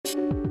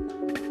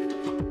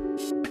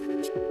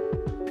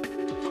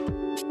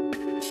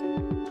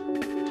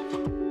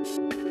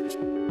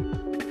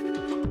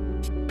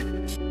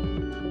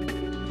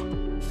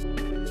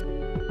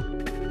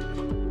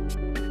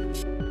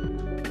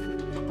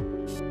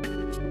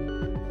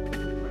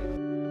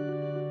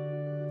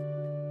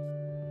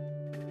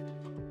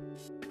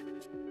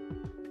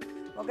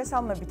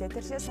მოგესალმებით,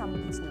 ეთერშია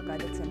სამედიცინო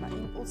გადაცემა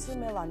იმპულსი,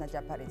 მე ლანა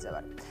ჯაფარიძე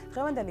ვარ.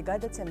 დღევანდელი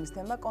გადაცემის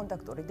თემა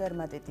კონტაქტური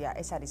დერმატიტია.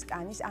 ეს არის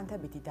კანის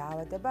ანთებითი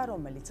დაავადება,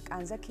 რომელიც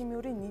კანზე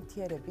ქიმიური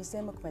ნივთიერების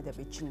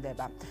ზემოქმედებით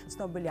ჩნდება.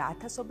 ცნობილია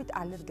ათასობით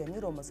ალერგენი,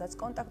 რომელსაც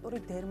კონტაქტური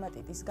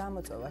დერმატიტის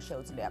გამოწვევა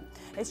შეუძლია.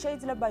 ეს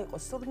შეიძლება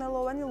იყოს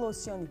სურნელოვანი,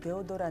 ლოსიონი,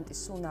 დეოდორანტი,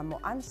 სუნამო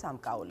ან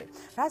სამკაული.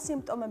 რა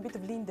სიმპტომებით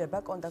ვლინდება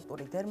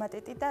კონტაქტური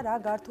დერმატიტი და რა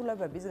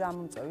გართულებების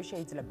გამომწვევი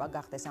შეიძლება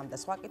გახდეს ამ და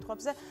სხვა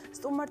კითხვებზე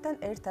სტუმართან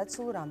ერთად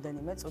სულ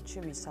რამდენიმე წუთში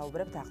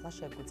ვისაუბრებთ, ახლა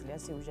შეგვიძლია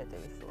სიუჟეტი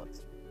ვიხილოთ.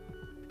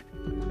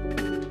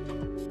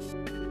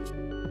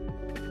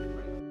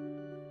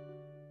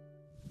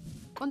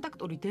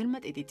 კონტაქტური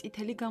დერმატიტი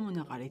წითელი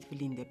გამონაყარით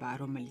ვლინდება,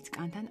 რომელიც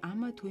კანთან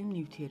ამა თუ იმ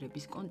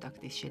ნივთიერების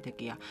კონტაქტის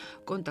შედეგია.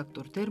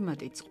 კონტაქტურ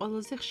დერმატიტს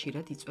ყველაზე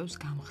ხშირად იწვევს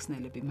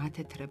გამხსნელები,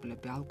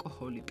 მათეთრებლები,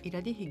 ალკოჰოლი,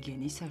 პირადი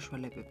ჰიგიენის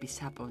საშუალებები,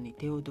 საპონი,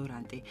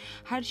 დეოდორანტი,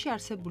 ჰარში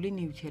არსებული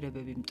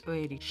ნივთიერებები,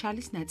 მტვერი,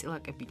 შალის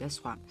ნაწილაკები და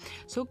სხვა.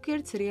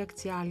 ზოგიერთს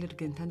რეაქცია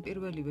ალერგენთან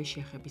პირველივე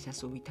შეხებისას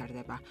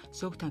უვითარდება.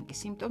 ზოგთან კი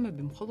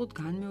სიმპტომები მხოლოდ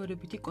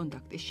განმეორებითი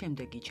კონტაქტის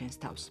შემდეგ იჩენს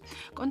თავს.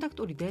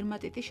 კონტაქტური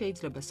დერმატიტი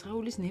შეიძლება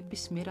სხეულის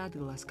ნებისმიერ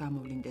ადგილას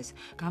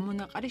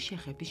გამონაყარი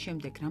შეხების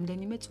შემდეგ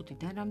რამდენიმე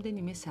წუთიდან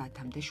რამდენიმე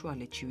საათამდე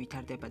შუალედში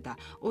ვითარდება და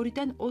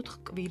 2-დან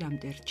 4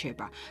 კვირამდე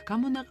რჩება.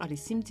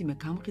 გამონაყარის სიმძიმე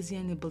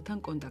გამღიზიანებელთან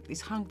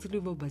კონტაქტის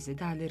ხანგრძლივობაზე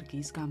და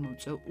ალერგიის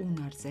გამომწვევ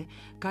უნარზე,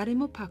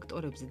 გარემო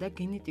ფაქტორებზე და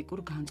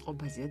გენეტიკურ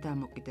განწყობაზეა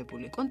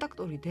დამოკიდებული.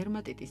 კონტაქტური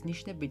დერმატიტის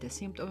ნიშნები და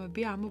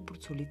სიმპტომებია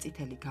ამობურცული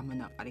წითელი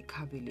გამონაყარი,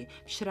 ქავილი,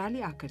 მშრალი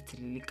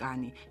აქერცლილი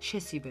კანი,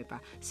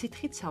 შესივება,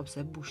 სითხით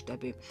სავსე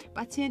ბუშტები.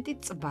 პაციენტი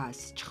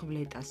წბას,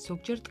 ჩხვლეტას,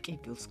 ზოგჯერ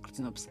ტკიპილს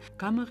გრძნობს.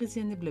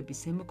 გამაღიზიანებლების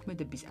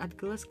ზემოქმედების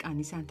ადგილას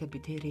კანის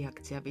ანთებითი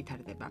რეაქცია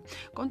ვითარდება.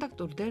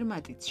 კონტაქტურ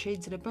დერმატიტს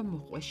შეიძლება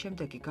მოჰყვეს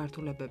შემდეგი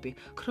გართულებები: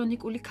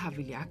 ქრონიკული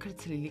ქავილი,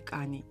 აქერცლილი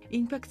კანი,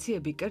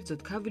 ინფექციები,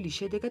 კერძოდ ქავილის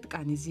შედეგად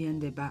კანი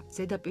ზიანდება,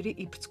 ზედაპირი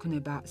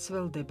იფრცქნება,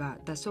 სველდება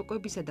და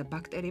სოკოებისა და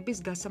ბაქტერიების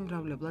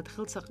გასამრავლებლად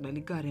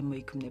ხელსაყრელი გარემო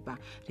იქმნება,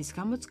 რის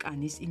გამოც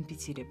კანის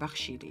ინფიცირება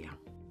ხშირია.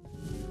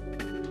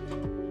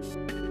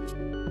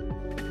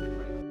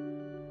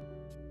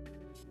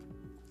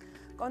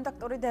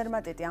 კონტაქტური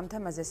დერმატიტი ამ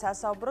თემაზე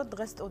სასაუბროთ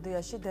დღეს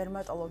სტუდიაში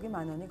დერმატოლოგი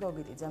მანონი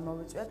გოგიტიძე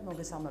მოვიწვიათ.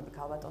 მოგესალმებით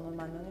ქალბატონო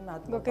მანონი,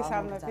 მადლობა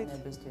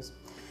მოგესალმებისთვის.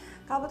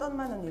 ქალბატონო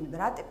მანონი,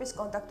 რა ტიპის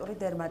კონტაქტური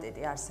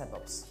დერმატიტი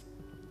არსებობს?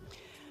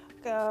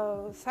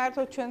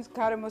 საერთოდ ჩვენს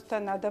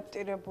გარემოსთან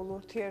ადაპტირებულ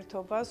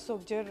ურთიერთობას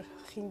ზოგჯერ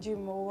ხინჯი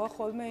მოუვა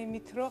ხოლმე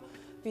იმით, რომ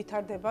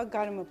ვითარდება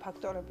გარემო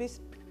ფაქტორების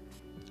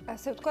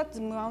ასე ვთქვათ,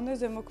 ზმნავნე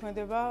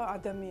ზემოქმედება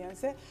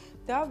ადამიანზე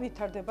და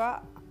ვითარდება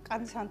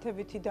კანის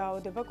ანთებითი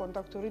დაავადება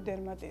კონტაქტური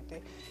დერმატიტი.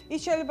 ის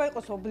შეიძლება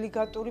იყოს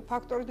ობლიგატური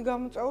ფაქტორით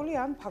გამოწვეული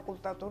ან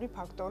ფაკულტატური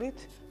ფაქტორით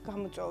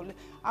გამოწვეული.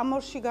 ამ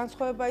ორში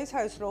განსხვავება ის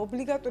არის, რომ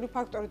ობლიგატური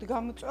ფაქტორით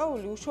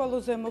გამოწვეული უშუალო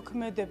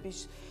ზემოქმედების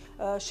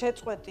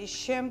შეწყვეტის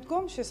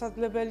შემდგომ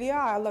შესაძლებელია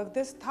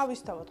აალაგდეს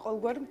თავისთავად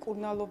ყოველგვარი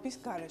მკურნალობის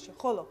გარეშე.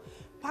 ხოლო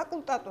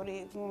ფაკულტატური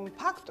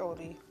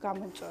ფაქტორი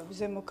გამოწვევი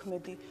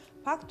ზემოქმედი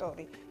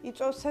ფაქტორი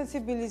იწვევს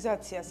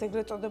სენსიბილიზაციას,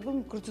 ეგრეთ წოდებულ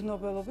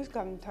მგრძნობელობის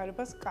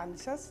განვითარებას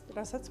კანისას,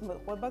 რასაც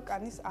მოყვება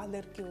კანის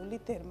ალერგიული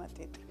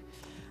დერმატიტი.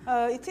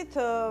 იცით,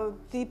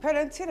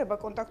 დიფერენცირება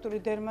კონტაქტური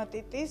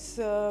დერმატიტის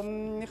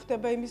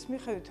ხდება იმის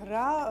მიხედვით,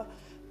 რა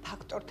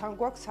ფაქტორთან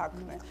გვაქვს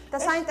საქმე. და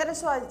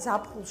საინტერესოა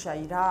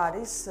ზაფხულში, რა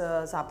არის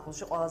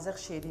ზაფხულში ყველაზე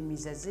ხშირი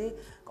მიზეზი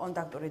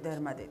კონტაქტური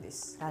დერმატიტის?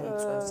 რა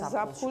იწვევს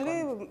ზაფხული?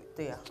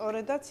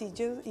 სწორედაც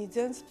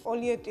იძენს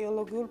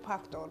პოლიეტიოლოგიურ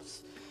ფაქტორს.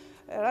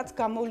 რაც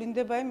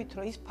გამოვლინდება იმით,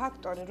 რომ ის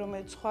ფაქტორი,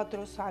 რომელიც სხვა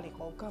დროს არ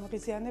იყო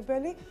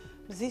გამღიზიანებელი,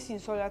 მზის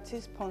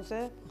ინსოლაციის ფონზე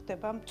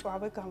ხდება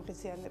მწვავე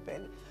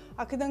გამღიზიანებელი.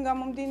 აქედან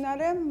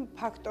გამომდინარე,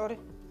 ფაქტორი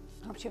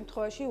ამ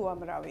შემთხვევაში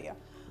უამრავია.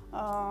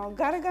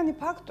 გარეგანი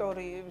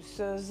ფაქტორი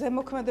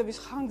ზემოქმედების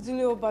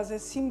ხანგრძლივობაზე,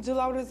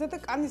 სიმძლავრეზე და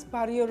კანის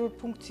ბარიერულ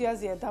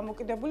ფუნქციაზეა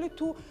დამოკიდებული,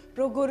 თუ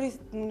როგორი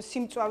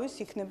სიმწვავის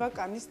იქნება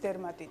კანის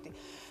დერმატიტი.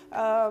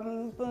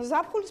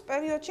 ზაფხულის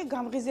პერიოდში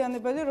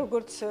გამღიზიანებელი,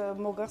 როგორც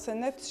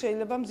მოგახსენებთ,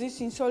 შეიძლება მზის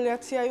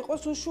ინსოლაცია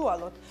იყოს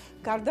უშუალოდ.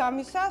 გარდა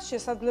ამისა,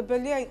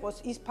 შესაძლებელია იყოს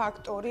ის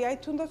ფაქტორი, აი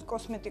თუნდაც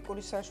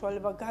კოსმეტიკური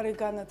საშუალება,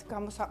 გარეგანად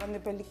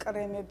გამოსაყენებელი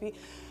კრემები,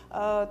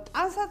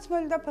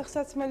 ტანსაცმელი და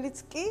ფეხსაცმელიც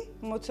კი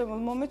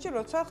მომენტში,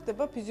 როცა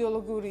ხდება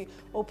ფიზიოლოგიური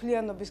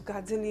ოფლიანობის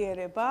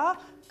გაძლიერება,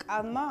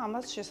 კანმა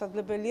ამას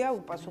შესაძლებელია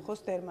უპასუხოს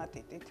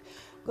დერმატიტით.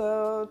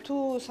 თუ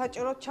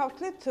საჭიროდ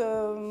ჩავთვლით,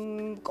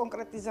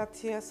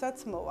 კონკრეტიზაციასაც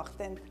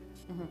მოვახდენთ.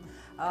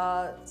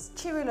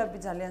 ჩივილები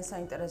ძალიან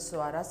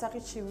საინტერესოა. რა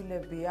სახის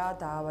ჩივილებია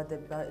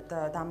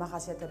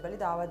დამახასიათებელი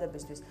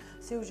დაავადებისთვის?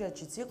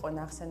 სიუჟეტშიც იყო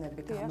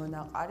ნახსენები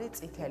გამონაყარი,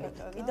 წითელი.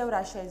 კიდევ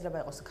რა შეიძლება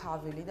იყოს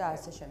ქავილი და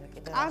ასე შემდეგ.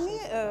 კანი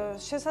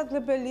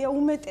შესაძლებელია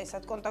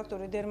უმეტესად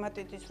კონტაქტური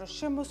დერმატიტის, რომ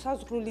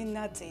შემოსაზღვრული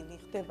ნაწილი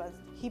ხდება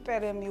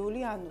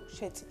ჰიპერემიული, ანუ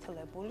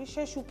შეწითლებული,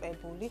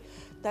 შეშუპებული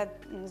და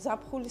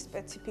ზაფხულის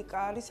სპეციფიკა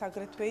არის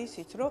აგრეთვე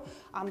ისიც, რომ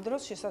ამ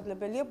დროს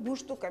შესაძლებელია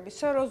ბუშტუკები,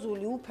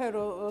 სეროზული,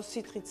 უფერო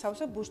სითხით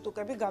სავსე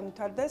ბუშტუკები ფაქტორები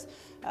განვითარდეს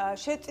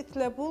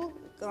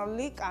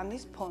შეწითლებული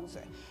კანის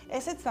ფონზე.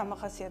 ესეც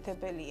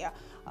დამახასიათებელია.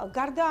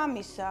 გარდა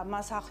ამისა,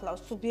 მას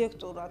ახლავს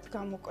სუბიექტურად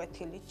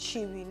გამოკვეთილი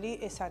ჩივილი,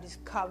 ეს არის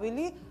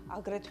ქავილი,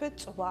 აგრეთვე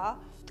წვა.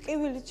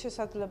 ტკივილიც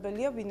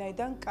შესაძლებელია,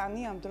 ვინაიდან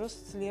კანი ამ დროს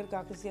ძლიერ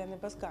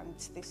გაღიზიანებას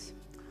განიცდის.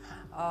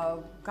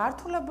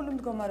 გართულებული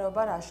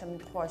მდგომარეობა რა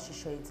შემთხვევაში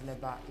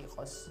შეიძლება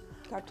იყოს?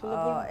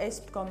 ეს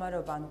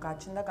მდგომარეობა,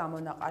 გაჩნდა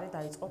გამონაყარი,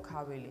 დაიწყო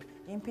ქავილი.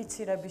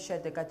 ინფიცირების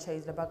შედეგად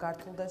შეიძლება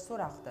გართულდეს თუ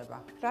რა ხდება?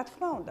 რა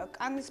თქმა უნდა,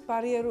 კანის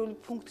ბარიერული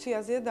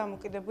ფუნქციაზეა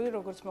დამოკიდებული,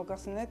 როგორც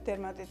მოგახსენეთ,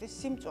 დერმატიტის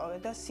სიმწვავე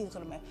და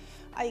სიღრმე.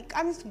 აი,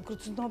 კანის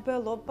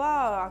მგრძნობელობა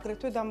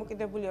აგრეთვე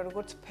დამოკიდებულია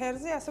როგორც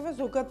ფერზე, ასევე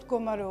ზოგად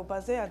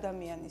მდგომარეობაზე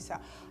ადამიანისა.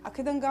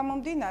 აქედან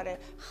გამომდინარე,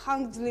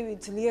 ხანგრძლივი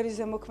ძლიერი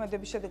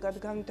ზემოქმედების შედეგად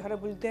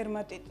განვითარებული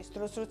დერმატიტის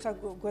დროს, როცა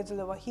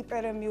გვეძლევა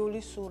ჰიპერემიული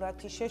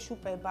სურათი,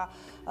 შეშუპება,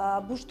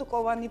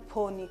 ბუშტუკოვანი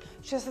ფონი,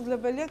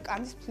 შესაძლებელია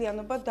კანის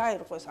მთლიანობა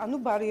დაირღვეს, ანუ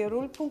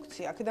ბარიერული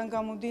ფუნქცია. აქედან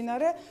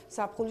გამომდინარე,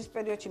 ზაფხულის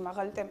პერიოდში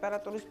მაღალი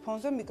ტემპერატურის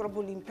ფონზე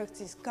მიკრობული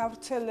ინფექციის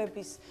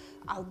გავრცელების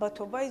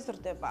ალბათობა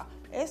იზრდება.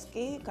 ეს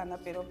კი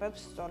განაპირობებს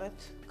სწორედ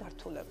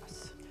გართულებას.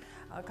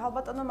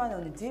 ქალბატონო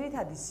მანონი,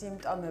 ძირითადი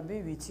სიმპტომები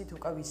ვიცით,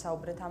 უკვე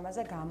ვისაუბრეთ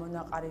ამაზე,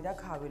 გამონაყარი და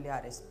ქავილი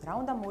არის. რა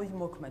უნდა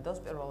მოიმოქმედოს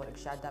პირველ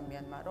რიგში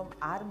ადამიანმა, რომ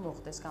არ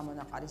მოხდეს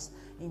გამონაყარის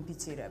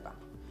ინფიცირება?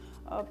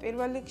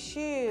 პირველ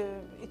რიგში,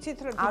 იცით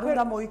რა არ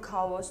უნდა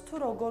მოიქავოს თუ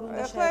როგორ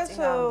უნდა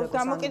შეეწინააღმდეგოს?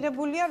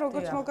 დამოკიდებულია,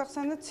 როგორც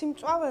მოგახსენეთ,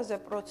 სიმწვავეზე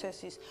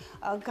პროცესის.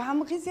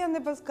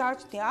 გამღიზიანებას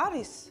გააჩნია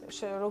არის,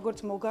 როგორც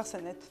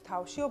მოგახსენეთ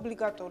თავში,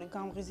 ობლიგატური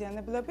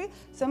გამღიზიანებლები,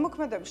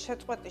 ზემოქმედების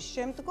შეწყვეტის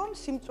შემდგომ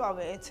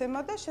სიმწვავე ეცემა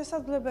და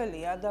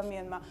შესაძლებელია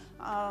ადამიანმა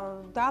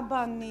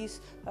დაბანის,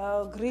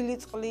 გრილი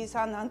წყლის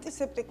ან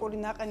ანტისეპტიკური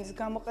ნაყენის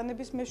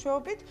გამოყენების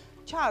მეშვეობით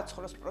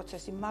ჩააცხროს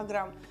პროცესი,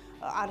 მაგრამ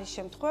არის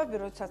შემთხვევები,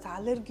 როდესაც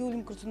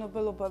ალერგიული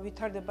მგრძნობელობა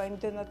ვითარდება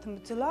იმდენად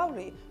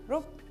მძლავრი,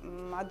 რომ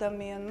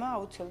ადამიანმა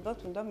აუცილებლად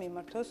უნდა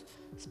მიმართოს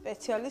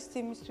სპეციალისტს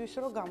იმისთვის,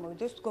 რომ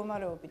გამოვიდეს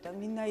მდგომარეობიდან,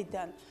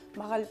 ვინაიდან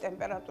მაღალი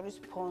ტემპერატურის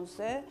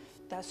ფონზე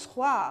და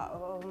სხვა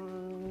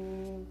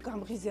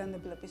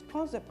გამღიზიანებლების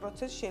ფონზე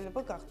პროცესი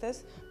შეიძლება გახდეს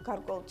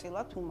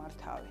გარკვეულწილად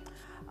უმართავი.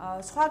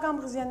 სხვა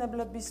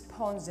გამღიზიანებლების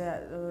ფონზე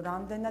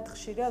რამდენად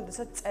ხშირია,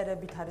 როდესაც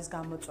წერებით არის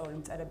გამოწვეული,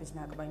 მწერების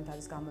ნაკბენით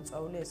არის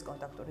გამოწვეული ეს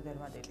კონტაქტური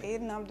დერმატიტი? კი,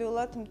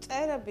 ნამდვილად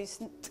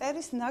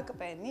მწერის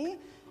ნაკბენი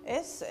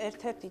ეს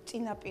ერთ-ერთი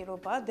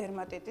წინაპირობაა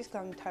დერმატიტის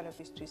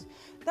განვითარებისთვის.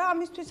 და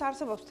ამისთვის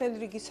არსებობს მთელი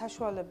რიგი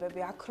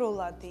საშუალებები,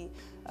 აქროლადი,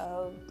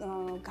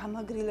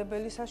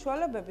 გამაგრილებელი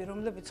საშუალებები,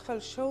 რომლებიც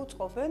ხელს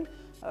შეუწყობენ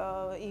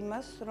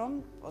იმას, რომ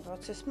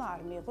პროცესმა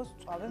არ მიიღოს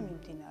მწვავე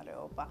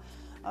მიმდინარეობა.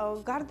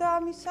 გარდა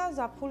ამისა,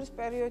 ზაფხულის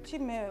პერიოდში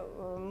მე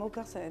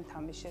მოგახსენეთ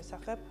ამის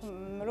შესახებ,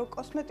 რომ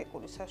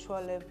კოსმეტიკური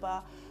საშუალება,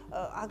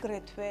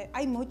 აგრეთვე,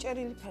 აი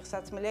მოჭერილი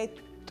ფეხსაცმელი, აი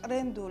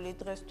ტრენდული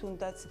დღეს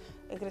თუნდაც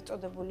ეგრეთ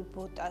წოდებული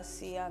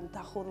ბოტასი ან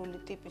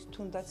დახურული ტიპის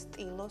თუნდაც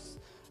სტილოს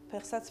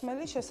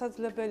ფეხსაცმელი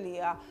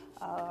შესაძლებელია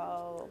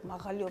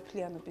მაღალი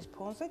ოფლიანობის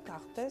ფონზე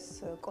გახდეს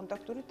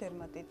კონტაქტური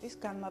დერმატიტის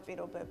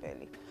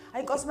განმაპირობებელი.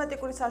 აი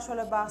კოსმეტიკური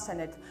საშუალება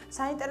ახსენეთ.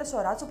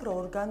 საინტერესოა, რაც უფრო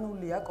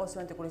ორგანულია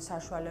კოსმეტიკური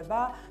საშუალება,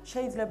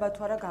 შეიძლება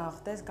თუ არა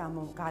გახდეს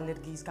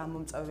ალერგიის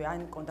გამომწვევი, ან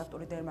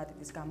კონტაქტური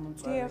დერმატიტის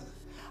გამომწვევი.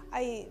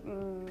 აი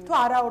თუ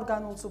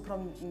არაორგანულს უფრო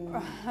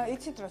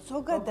იცით რა,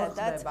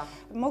 ზოგადადაც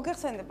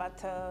მოგეხსენებათ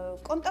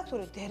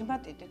კონტაქტური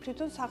დერმატიტი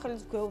თვითონ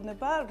სახელის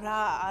გვეუბნება რა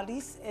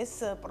არის ეს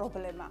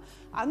პრობლემა.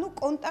 ანუ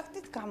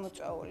კონტაქტით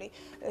გამოწვეული.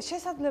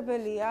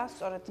 შესაძლებელია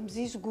სწორედ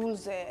მზის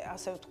გულზე,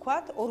 ასე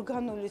ვთქვათ,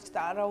 ორგანულის და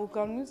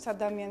არაორგანულის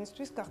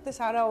ადამიანისთვის გახდეს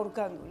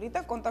არაორგანული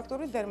და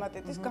კონტაქტური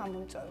დერმატიტის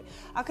გამომწვევი.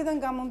 აქედან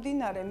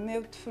გამომდინარე, მე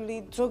ვთვლი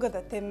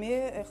ზოგადად მე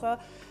ეხლა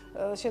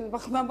შეიძლება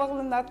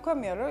ხმამაღლა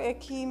ნათქვამია, რომ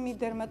ექიმი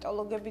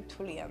დერმატოლოგები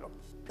თვლიან, რომ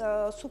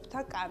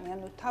სუფთა კანი,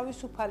 ანუ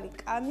თავისუფალი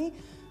კანი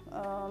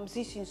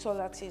მზის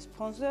ინსოლაციის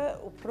ფონზე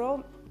უფრო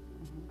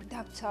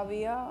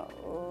დაბცავია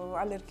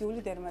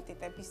ალერგიული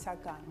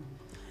დერმატიტებისაგან.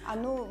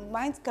 ანუ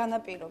მაინც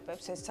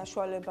განაპირობებს ეს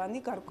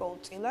საშუალებანი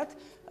გარკვეულწილად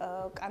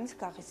კანის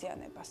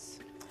გაღიზიანებას.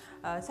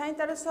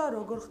 საინტერესოა,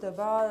 როგორ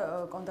ხდება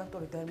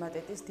კონტაქტური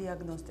დერმატიტის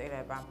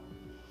დიაგნოსტირება.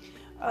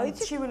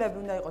 ჩივილები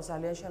უნდა იყოს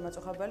ძალიან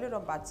შემაწუხებელი,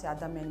 რომ პაციენტი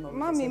ადამიანი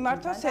მოვიდეს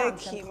მიმართოს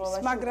ექიმს,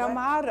 მაგრამ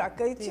არა,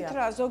 იცით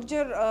რა,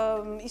 ზოგჯერ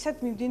ისეთ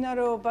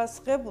მიმდინარეობას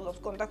ღებულობს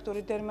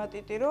კონტაქტური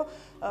დერმატიტი, რომ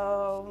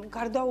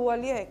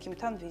გარდაუვალია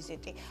ექიმთან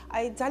ვიზიტი.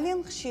 აი ძალიან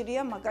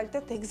ხშირია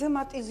მაგალითად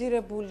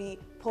ეგზემატიზირებული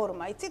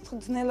ფორმა, იცით,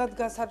 ძნელად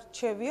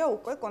გასარჩევია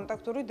უკვე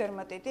კონტაქტური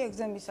დერმატიტი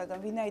ეგზემისაგან,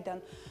 ვინაიდან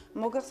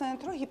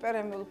მოგახსენეთ, რომ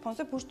ჰიპერემიულ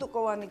ფონზე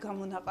ბუშტუკოვანი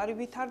გამონაყარი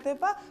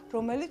ვითარდება,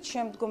 რომელიც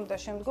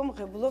შემდგომ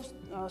ღებულობს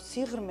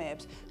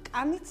სიღრმეებს.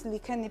 კანიც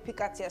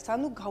ლიქენიფიკაციას,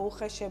 ანუ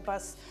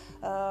გაუხეშებას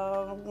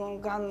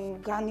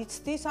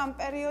განიცდის ამ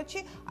პერიოდში,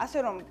 ასე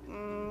რომ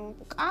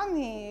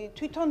კანი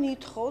თვითონ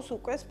ითხოვს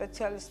უკვე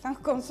სპეციალისტთან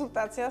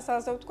კონსულტაციას,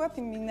 ასე ვთქვათ,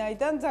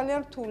 ვინაიდან ძალიან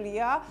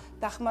რთულია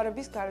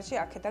დახმარების გარეშე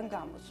აქედან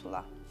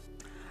გამოსვლა.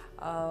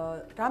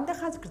 რამდენ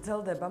ხანს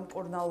გრძელდება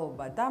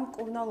მკურნალობა და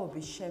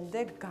მკურნალობის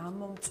შემდეგ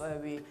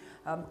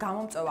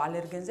გამომწვევ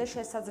ალერგენზე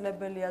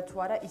შესაძლებელია თუ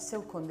არა ისევ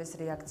კონდეს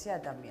რეაქცია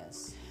ადამიანს?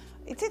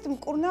 იცით,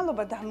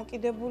 მკურნალობა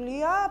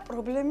დამოკიდებულია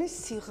პრობლემის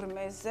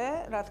სიღრმეზე,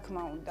 რა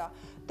თქმა უნდა,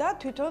 და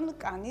თვითონ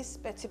კანის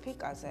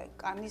სპეციფიკაზე,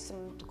 კანის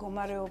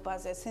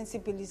მდგომარეობაზე,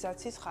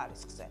 სენსიბილიზაციის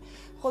ხარისხზე.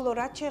 ხოლო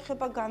რაც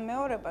შეეხება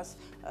განმეორებას,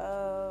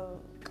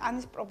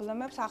 კანის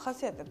პრობლემებს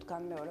ახასიათებთ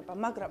განმეორება,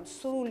 მაგრამ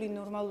სრული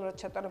ნორმალურად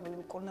ჩატარებული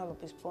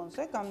მკურნალობის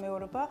ფონზე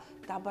განმეორება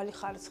დაბალი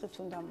ხარისხით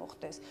უნდა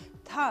მოხდეს.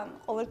 თან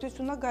ყოველთვის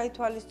უნდა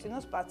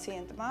გაითვალისწინოს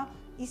პაციენტმა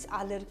ის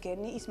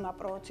ალერგენი, ის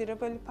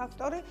მაპროვოცირებელი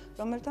ფაქტორი,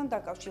 რომელთან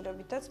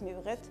დაკავშირებითაც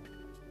მივიღეთ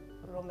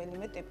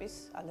რომელიმე ტიპის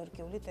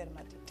ალერგიული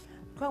დერმატიტი.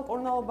 თქვენ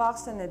მკურნალობა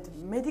ახსენეთ,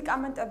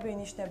 medicament-ები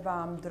ინიშნება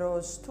ამ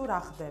დროს თუ რა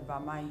ხდება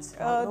მაინც?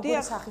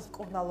 როგორი სახის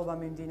მკურნალობა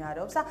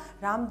მიმდინარეობს და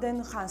რამდენ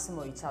ხანს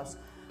მოიცავს?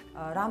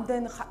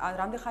 რამდენ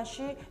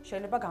ხანში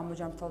შეიძლება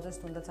გამოჯამრთელდეს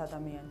თუნდაც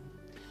ადამიანი?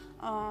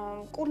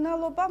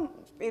 მკურნალობა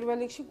პირველ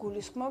რიგში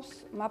გულისხმობს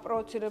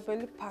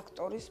მაპროვოცირებელი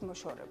ფაქტორის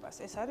მოშორებას.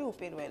 ეს არის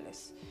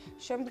უპირველესი.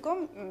 შემდგომ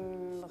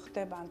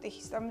ხდება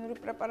ანტიჰისტამინური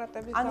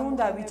პრეპარატების გამოყენება. ანუ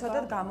უნდა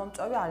ვიცოდეთ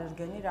გამომწვევი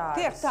ალერგენი რა არის?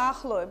 დიახ,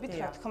 დაახლოებით,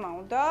 რა თქმა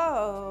უნდა,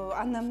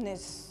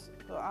 ანამნეზი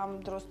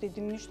ამ დროს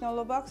დიდი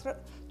მნიშვნელობა აქვს,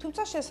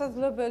 თუმცა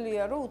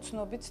შესაძლებელია, რომ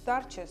უცნობიც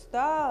დარჩეს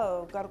და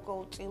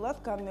გარკვეულწილად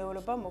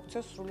განმეორება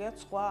მოქცეს სრულიად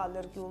სხვა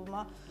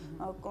ალერგიულმა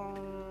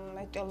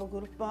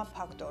ეტიოლოგიურმა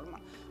ფაქტორმა.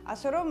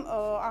 ასე რომ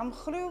ამ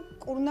მხრივ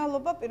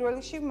მკურნალობა პირველ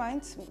რიგში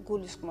მაინც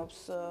გულისხმობს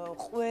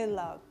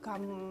ყველა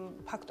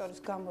ფაქტორის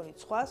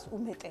გამორიცხვას,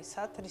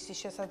 უმეტესად რისი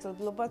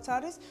შესაძლებლობაც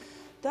არის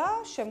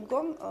და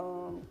შემდგომ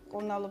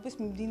მკურნალობის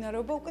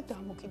მიმდინარეობა უკვე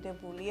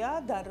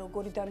დამოკიდებულია და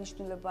როგორი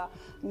დანიშნულება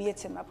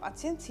მიეცემა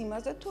პაციენტს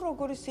იმაზე, თუ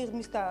როგორი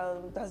სიღრმის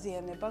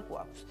დაზიანება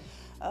გვაქვს.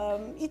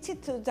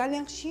 იცით,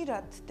 ძალიან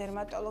ხშირად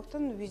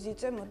დერმატოლოგთან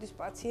ვიზიტზე მოდის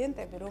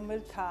პაციენტები,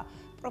 რომელთა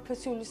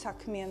პროფესიული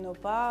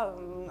საქმიანობა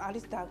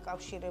არის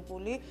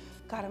დაკავშირებული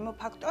გარემო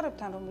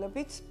ფაქტორებთან,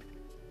 რომლებიც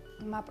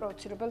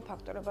მაპროვოცირებელ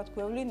ფაქტორებად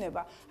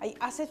გვევლინება. აი,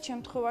 ასეთ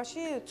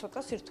შემთხვევაში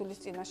ცოტა სირთულის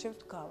წინაშე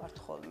ვდგავართ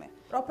ხოლმე.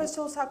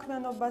 პროფესიულ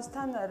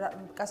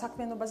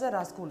საქმიანობაზე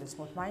რას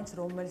გულისხმობთ? მაინც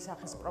რომელი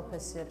სახის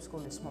პროფესიებს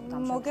გულისხმობთ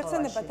ამ შემთხვევაში?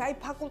 მოგეხსენებათ, აი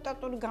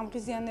ფაკულტატური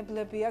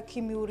გამღიზიანებლებია,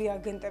 ქიმიური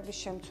აგენტების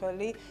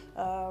შემცველი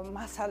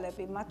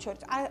მასალები, მათ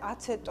შორის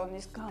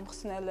აცეტონის,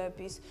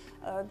 გამხსნელების,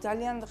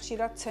 ძალიან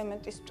ხშირად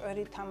ცემენტის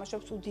მტვერი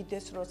თამაშობს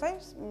უდიდეს როლს. აი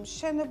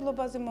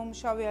მშენებლობაზე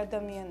მომუშავე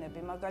ადამიანები,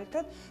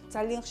 მაგალითად,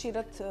 ძალიან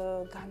ხშირად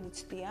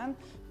განიცდიან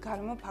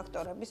გარემო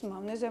ფაქტორების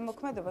მავნე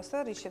ზემოქმედებას და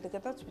რის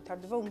შედეგადაც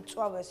ვითარდება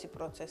უმწვავესი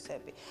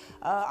პროცესები.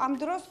 ამ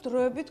დროს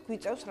დროებით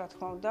გვიწევს, რა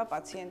თქმა უნდა,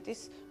 პაციენტის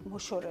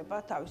მოშორება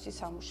თავისი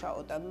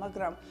სამუშაოდან,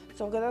 მაგრამ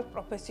ზოგადად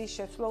პროფესიის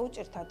შეცვლა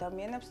უჭირთ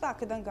ადამიანებს და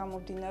აქედან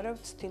გამომდინარე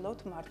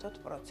ვცდილობთ მართოთ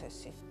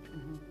პროცესი.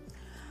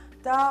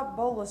 და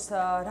ბოლოს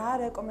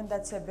რა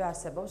რეკომენდაციები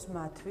არსებობს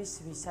მათთვის,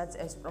 ვისაც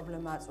ეს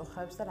პრობლემა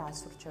აწუხებს და რას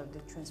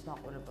ურჩევდით ჩვენს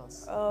მაყურებელს?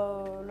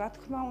 რა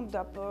თქმა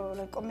უნდა,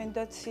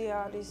 რეკომენდაცია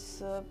არის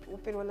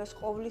უპირველეს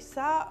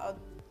ყოვლისა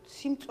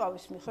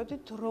სიმწვავის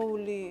მიხედვით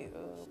დროული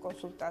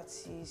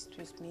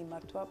კონსულტაციისთვის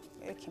მიმართვა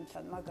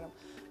ექიმთან, მაგრამ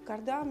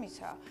გარდა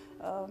ამისა,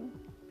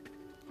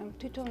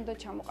 თვითონ უნდა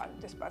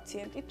ჩამოყალიბდეს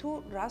პაციენტი თუ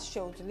რას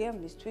შეუძლია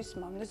მისთვის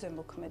მავნე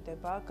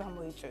ზემოქმედება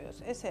გამოიწვიოს.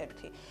 ეს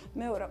ერთი.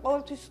 მეორე,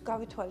 ყოველთვის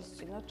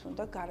გავითვალისწინოთ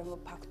თუნდა გარემო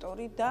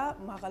ფაქტორი და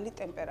მაღალი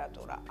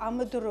ტემპერატურა. ამ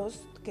დროს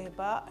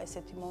დგება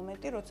ესეთი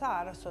მომენტი, როცა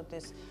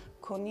არასოდეს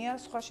ქონია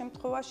სხვა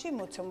შემთხვევაში,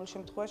 მოცემულ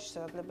შემთხვევაში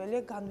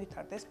შესაძლებელია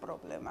განვითარდეს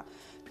პრობლემა.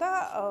 და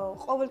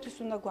ყოველთვის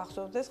უნდა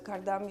გვახსოვდეს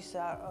გარდა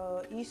ამისა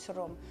ის,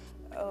 რომ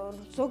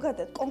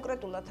ზოგადად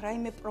კონკრეტულად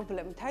რაიმე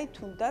პრობლემით, აი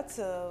თუნდაც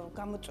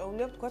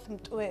გამოწვეულია ვთქვათ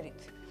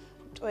მტვერით.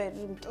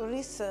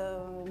 მტვრის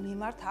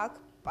მიმართ აქ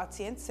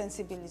პაციენტს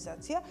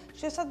სენსიბილიზაცია,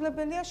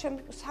 შესაძლებელია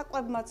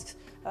საკვებმაც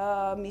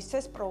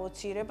მისცეს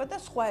პროვოცირება და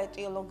სხვა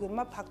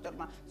ეტიოლოგიურმა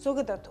ფაქტორმა.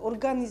 ზოგადად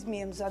ორგანიზმი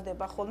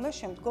ემზადება ხოლმე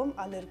შემდგომ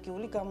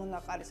ალერგიული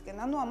გამონაყარისკენ.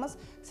 ანუ ამას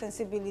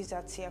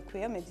სენსიბილიზაცია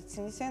ქვია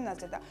მედიცინის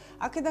ენაზე და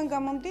აქედან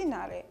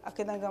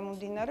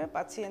გამომდინარე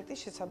პაციენტი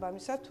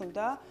შესაბამისად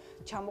უნდა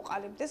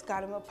ჩამოყალიბდეს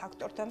გარემო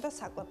ფაქტორთან და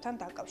საკვებთან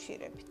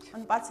დაკავშირებით.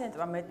 ანუ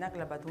პაციენტმა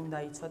მეტნაკლებად უნდა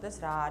იცოდეს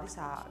რა არის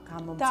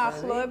გამომწვევი.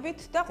 დაახლოებით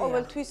და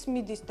ყოველთვის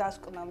მიდის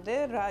დასკვნამდე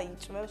რა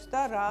იწვევს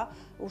და რა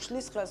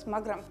უშლის ხელს,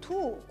 მაგრამ თუ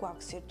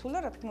გვაქვს სირთულე,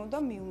 რა თქმა უნდა,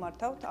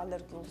 მიუმართავთ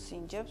ალერგიულ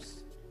სინჯებს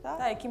და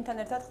ექიმთან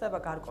ერთად ხდება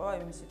გარკვევა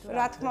იმისი თუ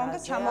რა თქმა უნდა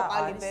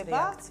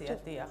ჩამოყალიბება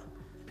დიახ.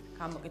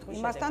 გამოკითხვის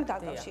შედეგად იმასთან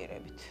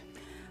დაკავშირებით.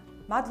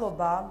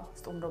 მადლობა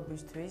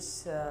სტუმრობისთვის.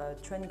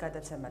 ჩვენი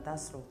გადაცემა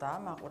დასრულდა.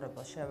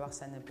 მაყურებელს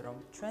შევახსენებ, რომ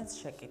ჩვენს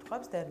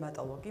შეკითხვებს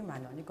დერმატოლოგი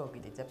მანონი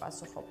გოგიტიძე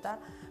პასუხობდა.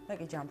 მე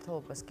კი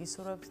ჯანმრთელობას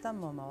გისურვებთ და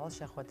მომავალ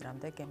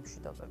შეხვედრამდე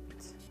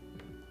გემშვიდობებით.